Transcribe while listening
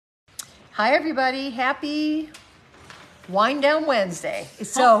Hi, everybody. Happy Wind Down Wednesday.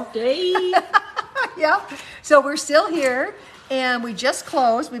 So, yeah. So we're still here, and we just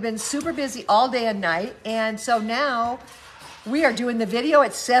closed. We've been super busy all day and night, and so now we are doing the video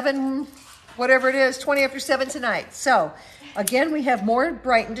at 7, whatever it is, 20 after 7 tonight. So, again, we have more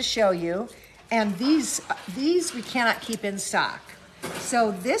Brighton to show you, and these we cannot keep in stock.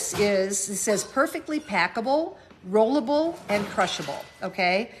 So it says perfectly packable, rollable, and crushable,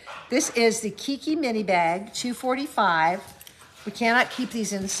 okay? This is the Kiki mini bag, $2.45. We cannot keep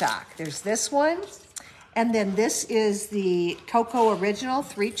these in stock. There's this one, and then this is the Cocoa Original,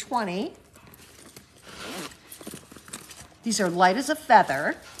 $3.20. These are light as a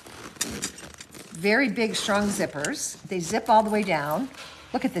feather. Very big, strong zippers. They zip all the way down.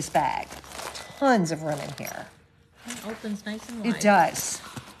 Look at this bag. Tons of room in here. It opens nice and wide. It does,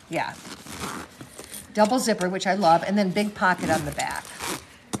 yeah. Double zipper, which I love, and then big pocket on the back.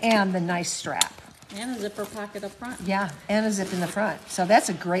 And the nice strap. And a zipper pocket up front. Yeah, and a zip in the front. So that's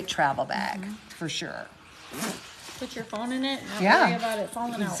a great travel bag, for sure. Put your phone in it, not Yeah, worry about it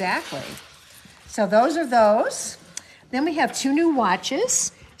falling out. Exactly. So those are those. Then we have 2 new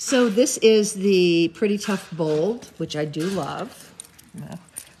watches. So this is the Pretty Tough Bold, which I do love.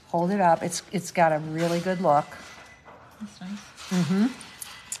 Hold it up. It's got a really good look. That's nice. Mm-hmm.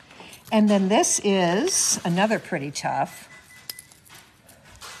 And then this is another Pretty Tough.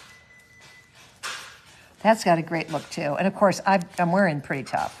 That's got a great look too. And of course, I'm wearing Pretty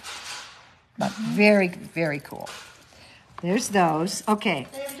Tough. But very, very cool. There's those. Okay.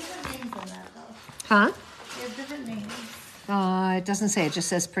 They have different names on that though. Huh? They have different names. It doesn't say. It just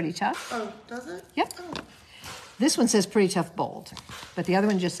says Pretty Tough. Oh, does it? Yep. Oh. This one says Pretty Tough Bold, but the other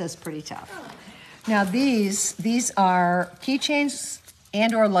one just says Pretty Tough. Oh. Now these are keychains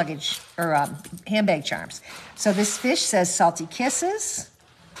and or luggage or handbag charms. So this fish says Salty Kisses.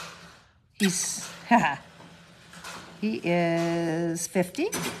 He is 50. I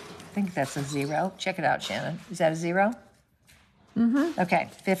think that's a 0. Check it out, Shannon. Is that a 0? Mm-hmm. Okay,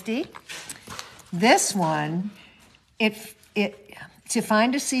 50. This one, to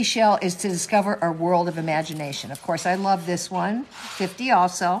find a seashell is to discover a world of imagination. Of course, I love this one. 50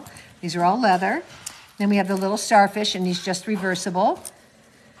 also. These are all leather. Then we have the little starfish, and he's just reversible.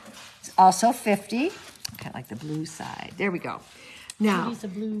 It's also 50. I kind of like the blue side. There we go. Now,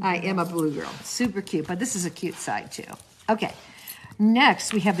 I am a blue girl. Super cute, but this is a cute side too. Okay,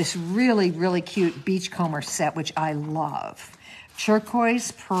 next we have this really, really cute beachcomber set, which I love.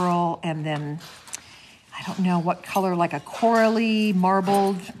 Turquoise, pearl, and then I don't know what color, like a corally,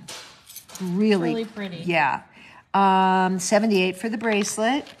 marbled. Really pretty. Yeah. 78 for the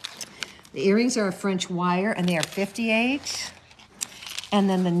bracelet. The earrings are a French wire, and they are 58. And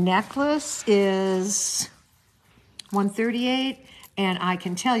then the necklace is 138. And I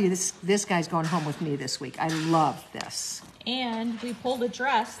can tell you, this guy's going home with me this week. I love this. And we pulled a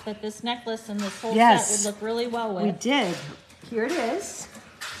dress that this necklace and this whole Yes. set would look really well with. We did. Here it is.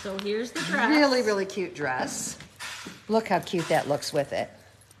 So here's the dress. Really, really cute dress. Look how cute that looks with it.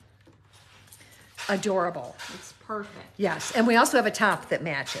 Adorable. It's perfect. Yes, and we also have a top that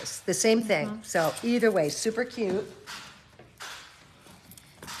matches. The same thing. So either way, super cute.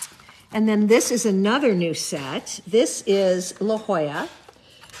 And then this is another new set. This is La Jolla.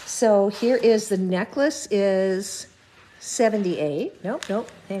 So here is the necklace is 78. Nope,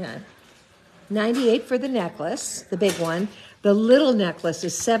 hang on. 98 for the necklace, the big one. The little necklace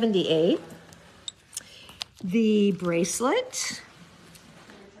is 78. The bracelet,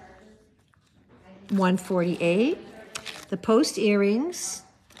 148. The post earrings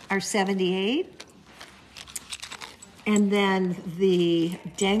are 78. And then the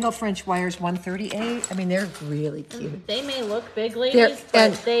dangle French wires, 138. I mean, they're really cute. They may look big, ladies,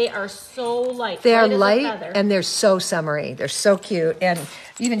 but they are so light. They are light, and they're so summery. They're so cute. And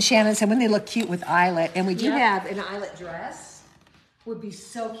even Shannon said when they look cute with eyelet, and we do have an eyelet dress, would be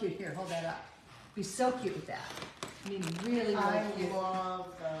so cute. Here, hold that up. Be so cute with that. I mean, really, really cute. I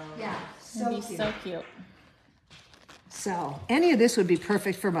love them. Yeah, so It'd be cute. so cute. So any of this would be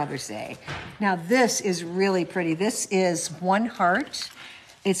perfect for Mother's Day. Now this is really pretty. This is one heart.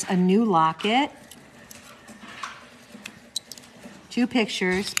 It's a new locket. 2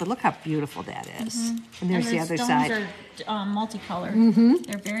 pictures, but look how beautiful that is. And there's the other side. And the stones are multicolored.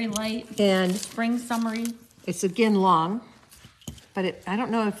 They're very light. And spring summery. it's again long, but I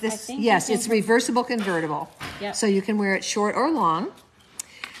don't know if this, yes, it's reversible convertible. Yep. So you can wear it short or long.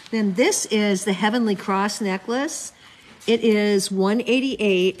 Then this is the Heavenly Cross necklace. It is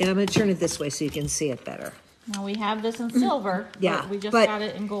 188, and I'm going to turn it this way so you can see it better. Now we have this in silver, Yeah, but we just but got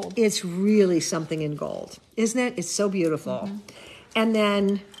it in gold. It's really something in gold, isn't it? It's so beautiful. And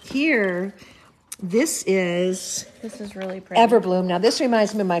then here, this is really pretty. Everbloom. Now this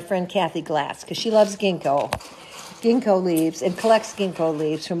reminds me of my friend Kathy Glass because she loves ginkgo leaves, and collects ginkgo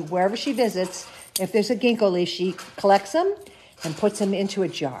leaves from wherever she visits. If there's a ginkgo leaf, she collects them and puts them into a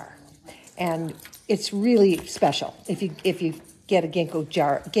jar. And it's really special if you get a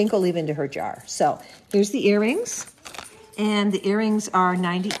ginkgo leaf into her jar. So here's the earrings. And the earrings are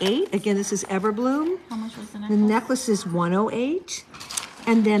 $98. Again, this is Everbloom. How much was the necklace? The necklace is $108.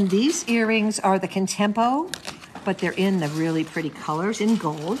 And then these earrings are the Contempo, but they're in the really pretty colors in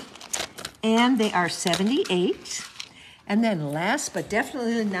gold. And they are $78. And then last but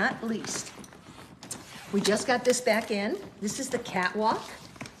definitely not least, we just got this back in. This is the Catwalk.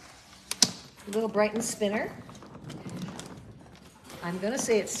 Little Brighton spinner. I'm gonna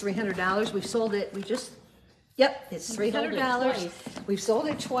say it's $300. We've sold it, yep, it's $300. We've sold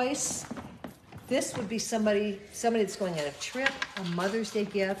it twice. This would be somebody that's going on a trip, a Mother's Day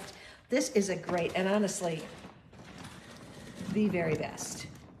gift. This is a great, and honestly, the very best.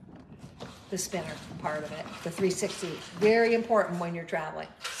 The spinner part of it, the 360, very important when you're traveling.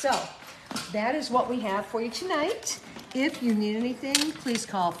 So that is what we have for you tonight. If you need anything, please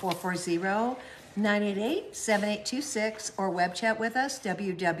call 440-988-7826 or web chat with us,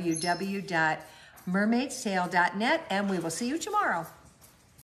 www.mermaidstale.net, and we will see you tomorrow.